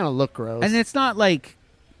 They just kind of look gross. And it's not like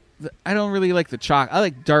I don't really like the chocolate. I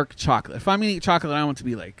like dark chocolate. If I'm gonna eat chocolate, I want it to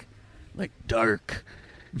be like dark.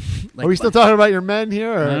 Are we still talking about your men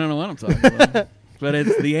here? Or? I don't know what I'm talking about. But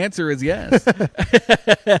the answer is yes.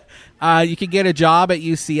 You can get a job at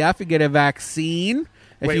UCF and get a vaccine.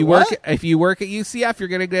 If you work at UCF, you're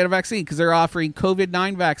going to get a vaccine because they're offering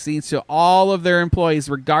COVID-19 vaccines to all of their employees,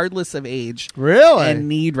 regardless of age and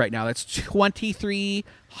need right now. That's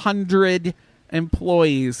 2,300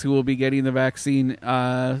 employees who will be getting the vaccine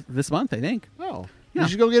this month, I think. Oh, yeah. You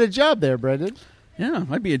should go get a job there, Brendan. Yeah,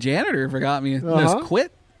 I'd be a janitor if it got me. Just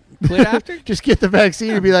quit after. Just get the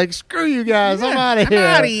vaccine and be like, screw you guys, I'm out of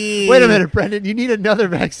here. Wait a minute, Brendan, you need another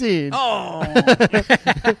vaccine. Oh.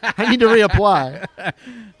 I need to reapply.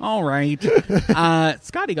 All right.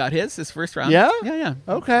 Scotty got his first round. Yeah? Yeah.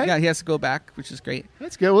 Okay. Yeah, he has to go back, which is great.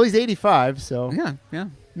 That's good. Well, he's 85, so. Yeah.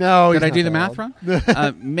 No, did I do the math wrong?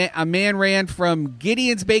 A man ran from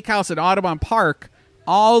Gideon's Bakehouse at Audubon Park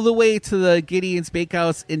all the way to the Gideon's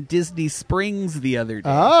Bakehouse in Disney Springs the other day.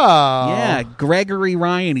 Oh. Yeah, Gregory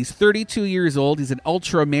Ryan. He's 32 years old. He's an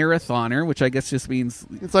ultra marathoner, which I guess just means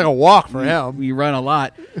it's like a walk for him. We run a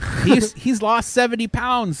lot. He's lost 70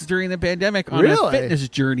 pounds during the pandemic on a fitness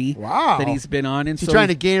journey that he's been on. And he's trying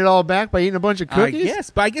to gain it all back by eating a bunch of cookies? Yes,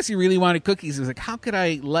 but I guess he really wanted cookies. He was like, how could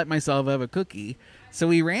I let myself have a cookie? So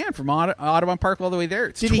he ran from Audubon Park all the way there.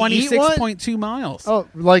 It's 26.2 miles. Oh,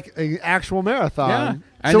 like an actual marathon.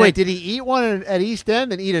 Yeah. So wait, did he eat one at East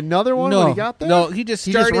End and eat another one when he got there? No, he just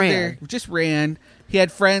started there. Just ran. He had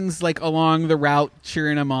friends like along the route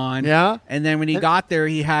cheering him on. Yeah. And then when he got there,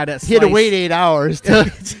 he had a slice. He had to wait 8 hours to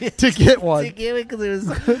get one. To get it because it was.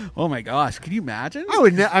 Oh my gosh! Can you imagine?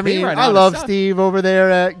 I love Steve over there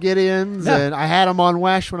at Gideon's, and I had him on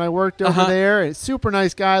Wesh when I worked over there. And super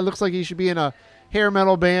nice guy. Looks like he should be in a hair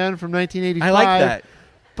metal band from 1985. I like that.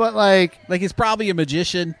 But like he's probably a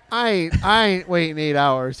magician. I ain't waiting 8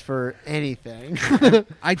 hours for anything.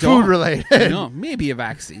 I don't. Food related. No, maybe a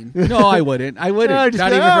vaccine. No, I wouldn't. No, Not even for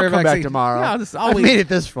a come vaccine. back tomorrow. Yeah, I made it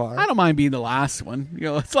this far. I don't mind being the last one.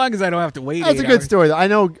 As long as I don't have to wait. That's a good story, though. I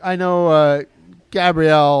know.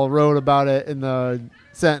 Gabrielle wrote about it in the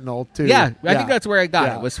Sentinel too. Yeah, I think that's where I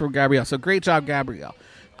got it. Was from Gabrielle. So great job, Gabrielle.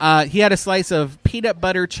 He had a slice of peanut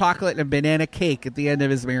butter, chocolate, and banana cake at the end of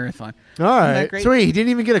his marathon. All right. So he didn't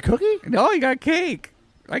even get a cookie? No, he got cake.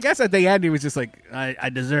 I guess at the end he was just like, I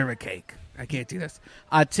deserve a cake. I can't do this.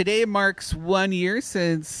 Today marks 1 year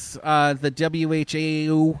since the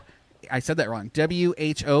WHO, I said that wrong,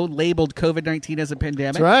 WHO labeled COVID-19 as a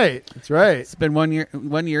pandemic. That's right. It's been 1 year.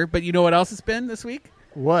 But you know what else it's been this week?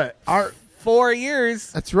 What? 4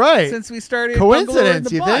 years. That's right. Since we started.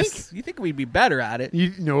 Coincidence, you think? You think we'd be better at it?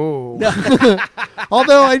 No.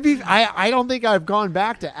 Although I don't think I've gone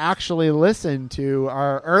back to actually listen to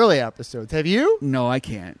our early episodes. Have you? No, I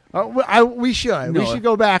can't. We should. We should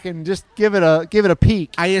go back and just give it a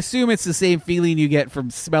peek. I assume it's the same feeling you get from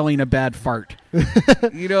smelling a bad fart.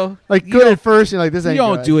 Like good at first, you're like, this ain't You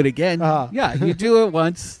don't good. do it again. Yeah, you do it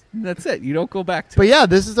once. That's it. You don't go back to it. But yeah,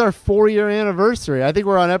 this is our 4-year anniversary. I think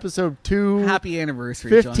we're on episode 2. Happy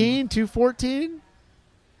anniversary, 15, 214?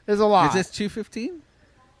 There's a lot. Is this 215?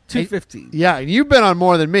 215. Yeah, and you've been on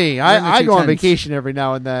more than me. I go on 210s. vacation every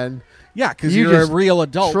now and then. Yeah, because you're a real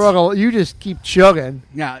adult. Struggle. You just keep chugging.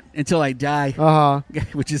 Yeah, until I die.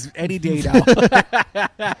 Which is any day now.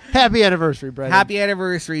 Happy anniversary, Brendan. Happy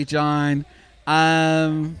anniversary, John.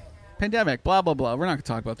 Pandemic, blah, blah, blah. We're not going to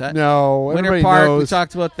talk about that. No, Winter everybody Park, knows. we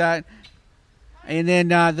talked about that. And then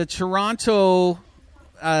the Toronto,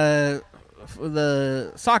 the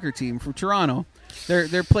soccer team from Toronto,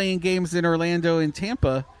 they're playing games in Orlando and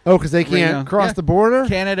Tampa. Oh, because they can't cross the border?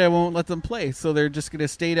 Canada won't let them play, so they're just going to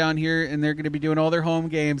stay down here, and they're going to be doing all their home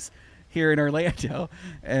games here in Orlando.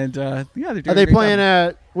 And they're doing Are they playing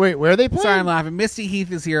at? Wait, where are they playing? Sorry, I'm laughing. Misty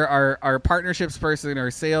Heath is here, our partnerships person, our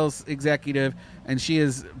sales executive, and she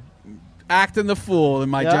is acting the fool in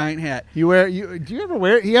my giant hat. Do you ever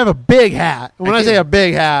wear? You have a big hat. When I say a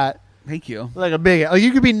big hat, thank you. Like a big hat. Like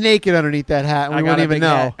you could be naked underneath that hat, and we wouldn't even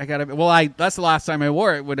know. That's the last time I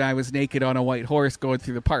wore it, when I was naked on a white horse going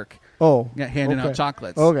through the park. Handing out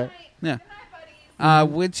chocolates. Okay. Yeah.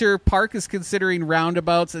 Winter Park is considering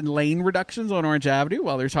roundabouts and lane reductions on Orange Avenue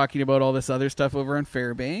while they're talking about all this other stuff over in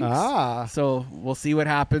Fairbanks. So we'll see what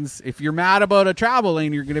happens. If you're mad about a travel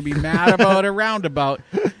lane, you're going to be mad about a roundabout.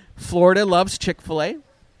 Florida loves Chick-fil-A.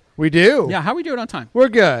 We do. Yeah, how are we doing on time? We're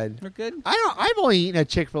good. We're good? I've only eaten at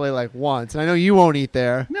Chick-fil-A like once, and I know you won't eat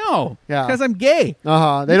there. No. Yeah. Because I'm gay. They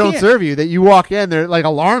You don't can't. serve you. That you walk in, they're like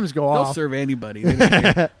alarms go They'll off. serve anybody. They don't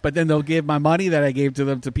care. But then they'll give my money that I gave to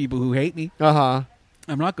them to people who hate me. I'm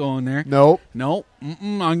not going there. Nope. No.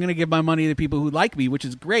 I'm going to give my money to people who like me, which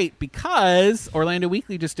is great because Orlando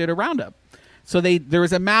Weekly just did a roundup. So there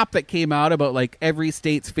was a map that came out about like every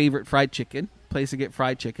state's favorite fried chicken, place to get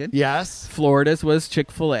fried chicken. Yes. Florida's was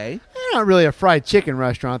Chick-fil-A. They're not really a fried chicken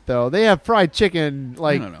restaurant, though. They have fried chicken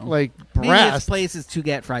like I don't know. like Maybe breast. it's places to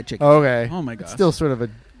get fried chicken. Okay. Oh my It's gosh. still sort of a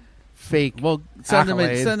fake. Well, send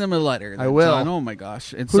accolade. them a letter. I will. John. Oh my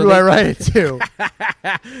gosh. And Who so do I write it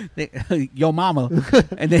to? Yo mama.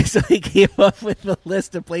 And they came up with a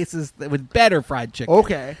list of places that with better fried chicken.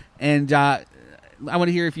 Okay. And I want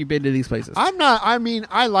to hear if you've been to these places. I'm not. I mean,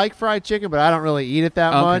 I like fried chicken, but I don't really eat it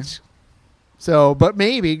that Okay. much. So, but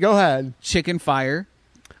maybe go ahead. Chicken Fire.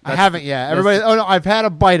 I haven't yet. Everybody. Oh no, I've had a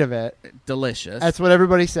bite of it. Delicious. That's what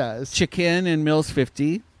everybody says. Chicken and Mills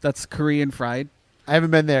 50. That's Korean fried. I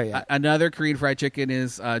haven't been there yet. Another Korean fried chicken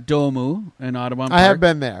is Domu in Audubon Park. I have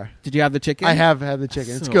been there. Did you have the chicken? I have had the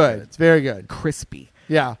chicken. It's So good. good. It's very good. Crispy.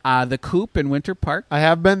 Yeah, The Coop in Winter Park. I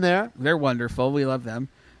have been there. They're wonderful. We love them.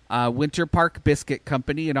 Winter Park Biscuit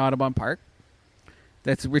Company in Audubon Park.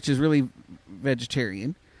 Which is really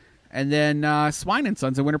vegetarian. And then Swine and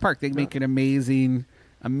Sons in Winter Park. They make an amazing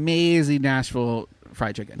Nashville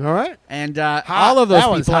fried chicken. All right. And all of those That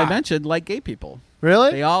one's people I hot. mentioned like gay people.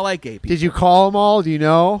 Really? They all like gay people. Did you call them all? Do you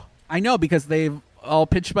know? I know because they've all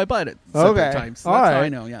pinched my butt at separate Okay. times. So All that's how right. I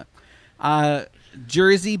know, yeah.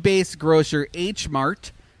 Jersey-based grocer H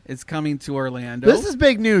Mart is coming to Orlando. This is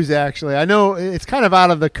big news, actually. I know it's kind of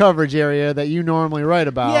out of the coverage area that you normally write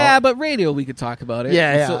about. Yeah, but radio we could talk about it. Yeah,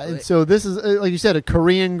 And yeah. so- And so this is, like you said, a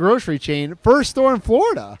Korean grocery chain. First store in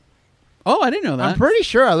Florida. oh, I didn't know that. I'm pretty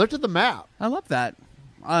sure. I looked at the map. I love that.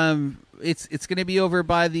 It's going to be over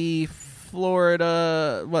by the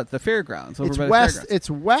Florida the fairgrounds over It's by the west. fairgrounds. It's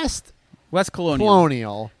West West Colonial.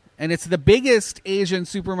 Colonial. And it's the biggest Asian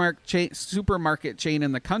supermarket chain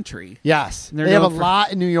in the country. Yes, They're they have a known for-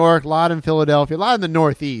 lot in New York, a lot in Philadelphia, a lot in the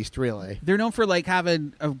Northeast. Really, They're known for like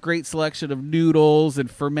having a great selection of noodles and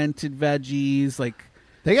fermented veggies. Like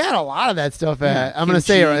they got a lot of that stuff. At Yeah, I'm going to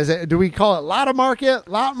say, kimchi. do we call it Lot Market?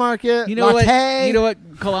 you know latte? what? You know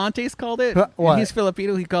what Calantes called it? What? And he's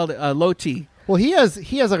Filipino. He called it loti. Well, he has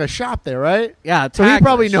like a shop there, right? Yeah, So he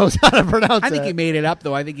probably Taglish. knows how to pronounce it. I think he made it up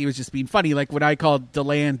though. I think he was just being funny. Like when I called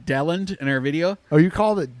Deland Deland in our video. Oh, you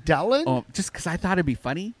called it Dellen? Oh, just because I thought it'd be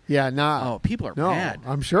funny. Yeah, nah. Oh, people are no, mad.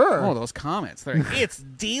 I'm sure. Oh, those comments. They're like, it's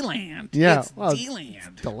D-Land. Yeah, It's well,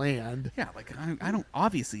 D-Land. Deland. Yeah, like, I don't,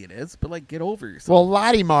 obviously it is, but like, get over yourself. Well,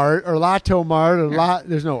 Lottie Mart or Lotto Mart or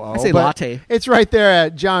there's no O. I say but latte. It's right there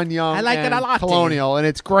at John Young I like it and a latte. Colonial, and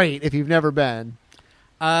it's great if you've never been.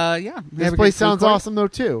 Yeah. They This have a place great food sounds court. awesome, though,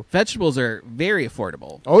 too. Vegetables are very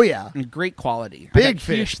affordable Oh, yeah. and great quality. Big I got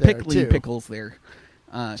fish huge there, pickling too. pickles there.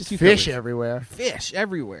 Just cucumbers. fish everywhere. Fish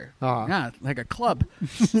everywhere. Uh-huh. Yeah, like a club.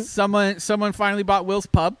 someone finally bought Will's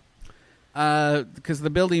Pub because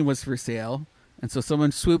the building was for sale. And so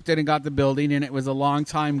someone swooped in and got the building, and it was a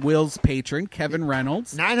longtime Will's patron, Kevin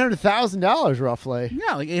Reynolds. $900,000, roughly.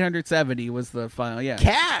 Yeah, like 870 was the final. Yeah,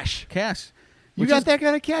 Cash. cash. You Which got is- that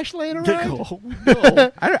kind of cash laying around?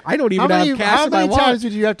 No. I don't even have cash how in my many times wallet.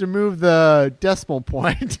 did you have to move the decimal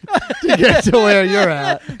point to get to where you're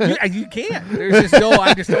at? You can't. There's just no.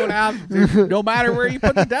 I just don't have. No matter where you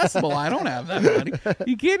put the decimal, I don't have that money.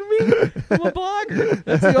 You kidding me? I'm a blogger.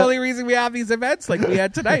 That's the only reason we have these events like we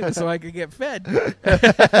had tonight, was so I could get fed.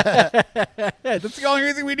 That's the only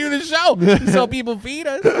reason we do the show, so people feed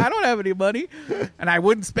us. I don't have any money, and I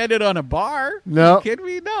wouldn't spend it on a bar. No. You kidding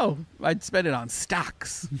me? No, I'd spend it on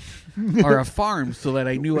stocks or a farm, so that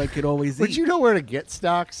I knew I could always Would eat. you know where to get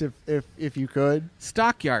stocks if you could?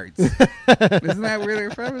 Stockyards. Isn't that where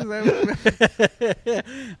they're from? Is that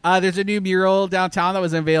there's a new mural downtown that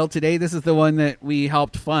was unveiled today. This is the one that we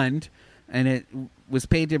helped fund, and it was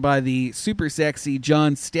painted by the super sexy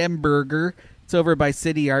John Stemberger. It's over by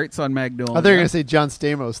City Arts on Magnolia. I thought you were going to say John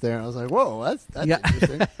Stamos there. And I was like, whoa, that's Yeah.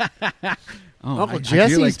 interesting. Oh, Uncle I do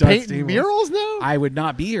Jesse's like John painting Stamos. murals now? I would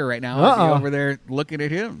not be here right now. I'd be Uh-uh. over there looking at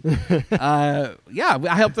him. Yeah,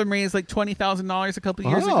 I helped them raise like $20,000 a couple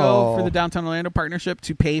of years ago Oh. for the Downtown Orlando Partnership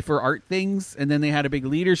to pay for art things, and then they had a big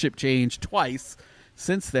leadership change twice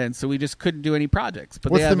since then, so we just couldn't do any projects.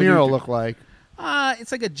 But What's they the have a new mural look like?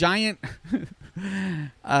 It's like a giant.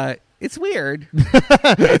 It's weird.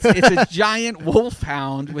 It's a giant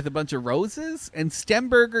wolfhound with a bunch of roses, and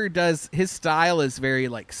Stemberger his style is very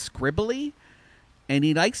like scribbly, and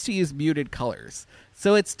he likes to use muted colors.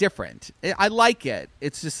 So it's different. I like it.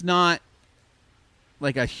 It's just not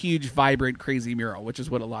like a huge, vibrant, crazy mural, which is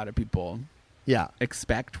what a lot of people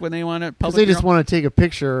expect when they want to because they just want to take a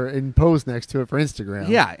picture and pose next to it for Instagram.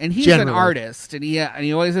 Yeah, and he's an artist, and he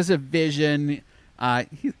always has a vision.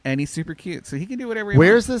 He's super cute, so he can do whatever he wants.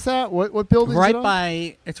 Where's this at? What building?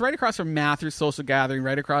 It's right across from Mather's Social Gathering,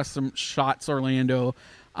 right across from Shots Orlando,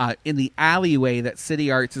 in the alleyway that City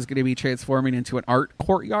Arts is going to be transforming into an art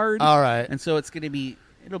courtyard. All right, and so it'll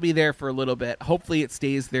be there for a little bit. Hopefully, it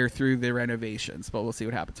stays there through the renovations, but we'll see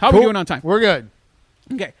what happens. How are we doing on time? We're good.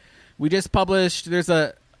 Okay, we just published. There's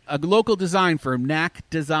a local design firm, Knack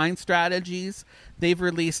Design Strategies. They've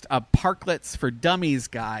released a Parklets for Dummies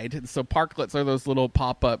guide. And so parklets are those little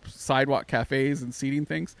pop-up sidewalk cafes and seating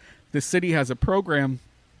things. The city has a program,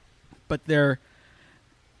 but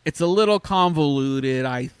it's a little convoluted,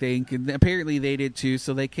 I think, and apparently they did too.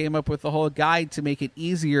 So they came up with a whole guide to make it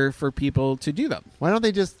easier for people to do them. Why don't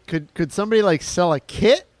they just could somebody like sell a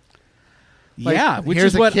kit? Like, which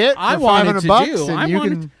here's is what a kit I for wanted to $500 do. and you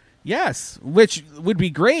can. Yes, which would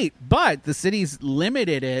be great, but the city's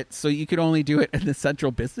limited it, so you could only do it in the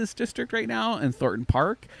central business district right now in Thornton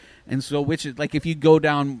Park. And so, which is like if you go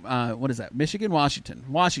down, what is that?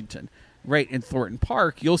 Washington, right in Thornton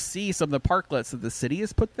Park, you'll see some of the parklets that the city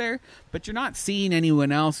has put there, but you're not seeing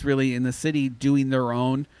anyone else really in the city doing their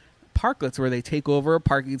own parklets where they take over a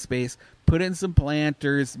parking space, put in some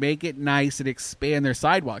planters, make it nice, and expand their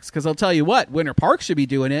sidewalks. Because I'll tell you what, Winter Park should be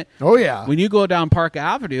doing it. Oh, yeah. When you go down Park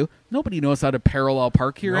Avenue, nobody knows how to parallel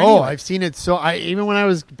park here Oh, anyway. I've seen it. Even when I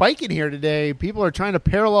was biking here today, people are trying to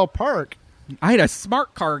parallel park. I had a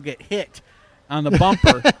smart car get hit on the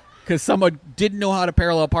bumper because someone didn't know how to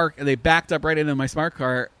parallel park, and they backed up right into my smart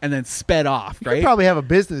car and then sped off, You right? could probably have a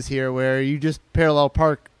business here where you just parallel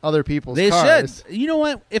park other people's They cars. should. You know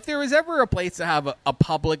what? If there was ever a place to have a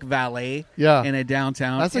public valet in a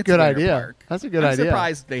downtown, That's a it's good Winter idea. Park. That's a good I'm idea.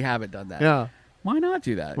 surprised they haven't done that. Yeah. Why not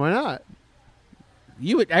do that? Why not?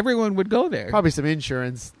 Everyone would go there. Probably some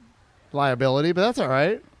insurance liability, but that's all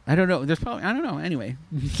right. I don't know. I don't know. Anyway,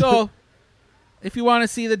 so if you want to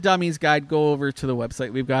see the Dummies guide, go over to the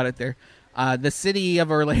website. We've got it there. The city of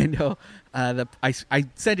Orlando. I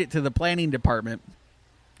sent it to the planning department.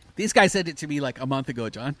 These guys sent it to me like a month ago,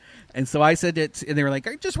 John. And so I sent it, and they were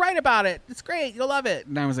like, just write about it. It's great. You'll love it.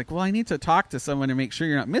 And I was like, well, I need to talk to someone to make sure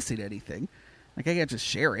you're not missing anything. Like, I can't just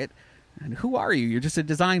share it. And who are you? You're just a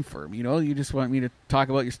design firm. You just want me to talk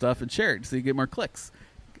about your stuff and share it so you get more clicks.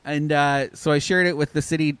 And so I shared it with the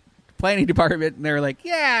city planning department, and they were like,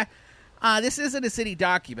 yeah, this isn't a city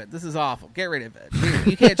document. This is awful. Get rid of it.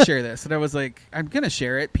 You can't share this. And I was like, I'm going to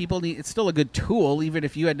share it. It's still a good tool, even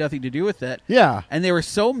if you had nothing to do with it. Yeah. And they were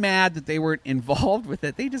so mad that they weren't involved with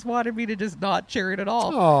it. They just wanted me to just not share it at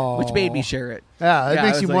all, which made me share it. Yeah, it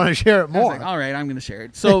makes you want to share it more. I was like, all right, I'm going to share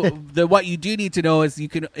it. So what you do need to know is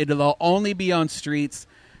it'll only be on streets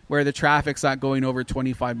where the traffic's not going over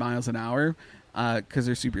 25 miles an hour because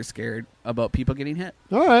they're super scared about people getting hit.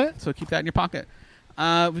 All right. So keep that in your pocket.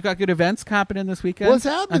 We've got good events happening this weekend. What's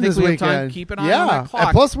happening this weekend? Have time to keep an eye on that clock.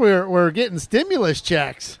 And plus we're getting stimulus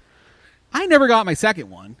checks. I never got my second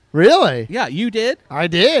one. Really? Yeah, you did? I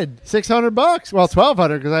did. $600. Well,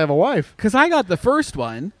 $1,200 because I have a wife. Because I got the first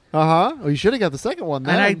one. Well, you should have got the second one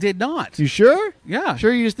then. And I did not. You sure? Yeah.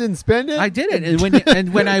 Sure you just didn't spend it? I did it.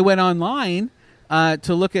 And when I went online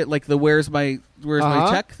to look at like the where's my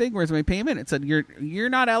check thing, where's my payment, it said you're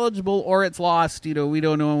not eligible or it's lost. We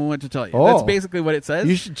don't know what to tell you. That's basically what it says.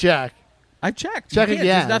 You should check. I checked. Check again.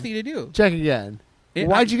 There's nothing to do. Check again.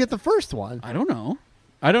 Why'd you get the first one? I don't know.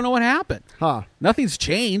 I don't know what happened. Huh. Nothing's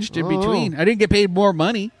changed in between. I didn't get paid more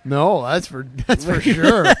money. No, that's for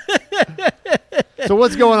sure. So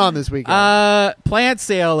what's going on this weekend? Plant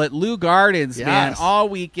sale at Lou Gardens, Yes. man, all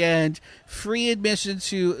weekend. Free admission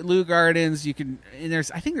to Lou Gardens. I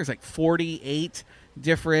think there's like 48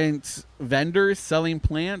 different vendors selling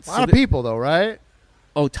plants. A lot of people though, right?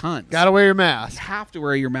 Oh, tons. Got to wear your mask. You have to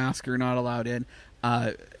wear your mask or you're not allowed in.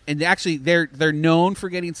 And actually, they're known for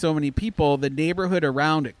getting so many people. The neighborhood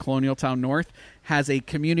around at Colonial Town North has a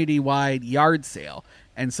community-wide yard sale.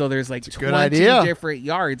 And so there's like 20 different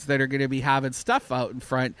yards that are going to be having stuff out in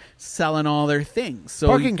front, selling all their things. So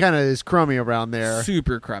parking kind of is crummy around there.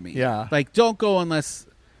 Super crummy. Yeah. Like, don't go unless,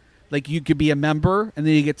 like, you could be a member and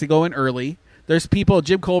then you get to go in early. There's people,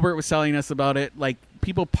 Jim Colbert was telling us about it, like,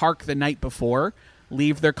 people park the night before,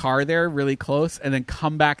 leave their car there really close, and then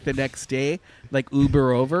come back the next day like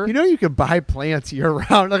Uber over. You know, you can buy plants year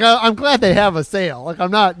round. Like I'm glad they have a sale. Like I'm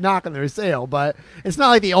not knocking their sale, but it's not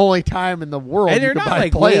like the only time in the world. And you they're can not buy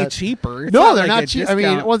like plants. way cheaper. It's No, they're like not a cheap. I mean,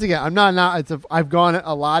 discount. once again, I'm not. I've gone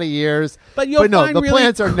a lot of years, But you'll no, find the really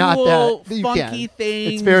plants cool, are not that you funky can.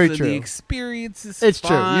 things. It's very and true. The experience is It's true.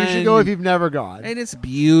 fun. You should go if you've never gone. And it's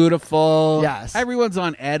beautiful. Yes. Everyone's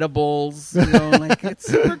on edibles. You know, like it's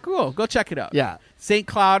super cool. Go check it out. Yeah. St.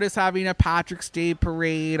 Cloud is having a Patrick's Day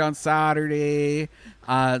parade on Saturday.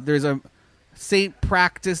 There's a St.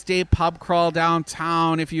 Practice Day pub crawl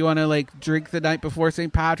downtown if you want to like drink the night before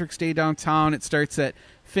St. Patrick's Day downtown. It starts at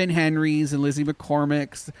Finn Henry's and Lizzie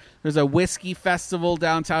McCormick's. There's a whiskey festival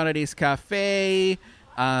downtown at Ace Cafe.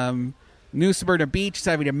 New Smyrna Beach is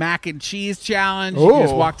having a mac and cheese challenge. You can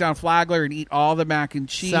just Oh. walk down Flagler and eat all the mac and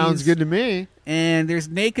cheese. Sounds good to me. And there's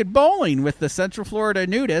naked bowling with the Central Florida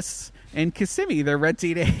Nudists and Kissimmee. They're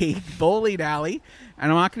renting a bowling alley. And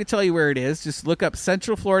I'm not going to tell you where it is. Just look up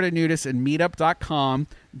Central Florida Nudists and meetup.com.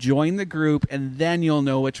 Join the group, and then you'll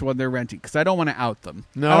know which one they're renting. Because I don't want to out them.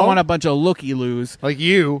 No? I don't want a bunch of looky-loos. Like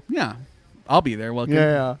you. Yeah. I'll be there. Welcome.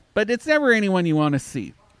 Yeah. But it's never anyone you want to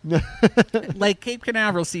see. Like Cape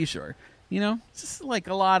Canaveral Seashore. You know? It's just like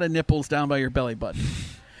a lot of nipples down by your belly button.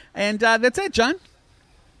 And that's it, John.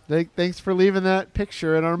 Thanks for leaving that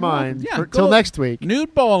picture in our mind. Yeah, Till go next week.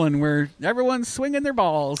 Nude bowling where everyone's swinging their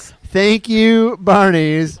balls. Thank you,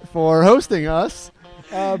 Barney's, for hosting us.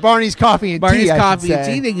 Barney's Coffee and Barney's Tea. Coffee and I should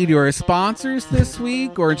say. Tea. Thank you to our sponsors this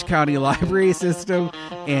week, Orange County Library System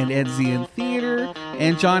and Enzian Theater.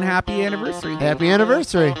 And John, happy anniversary. Happy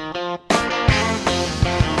anniversary.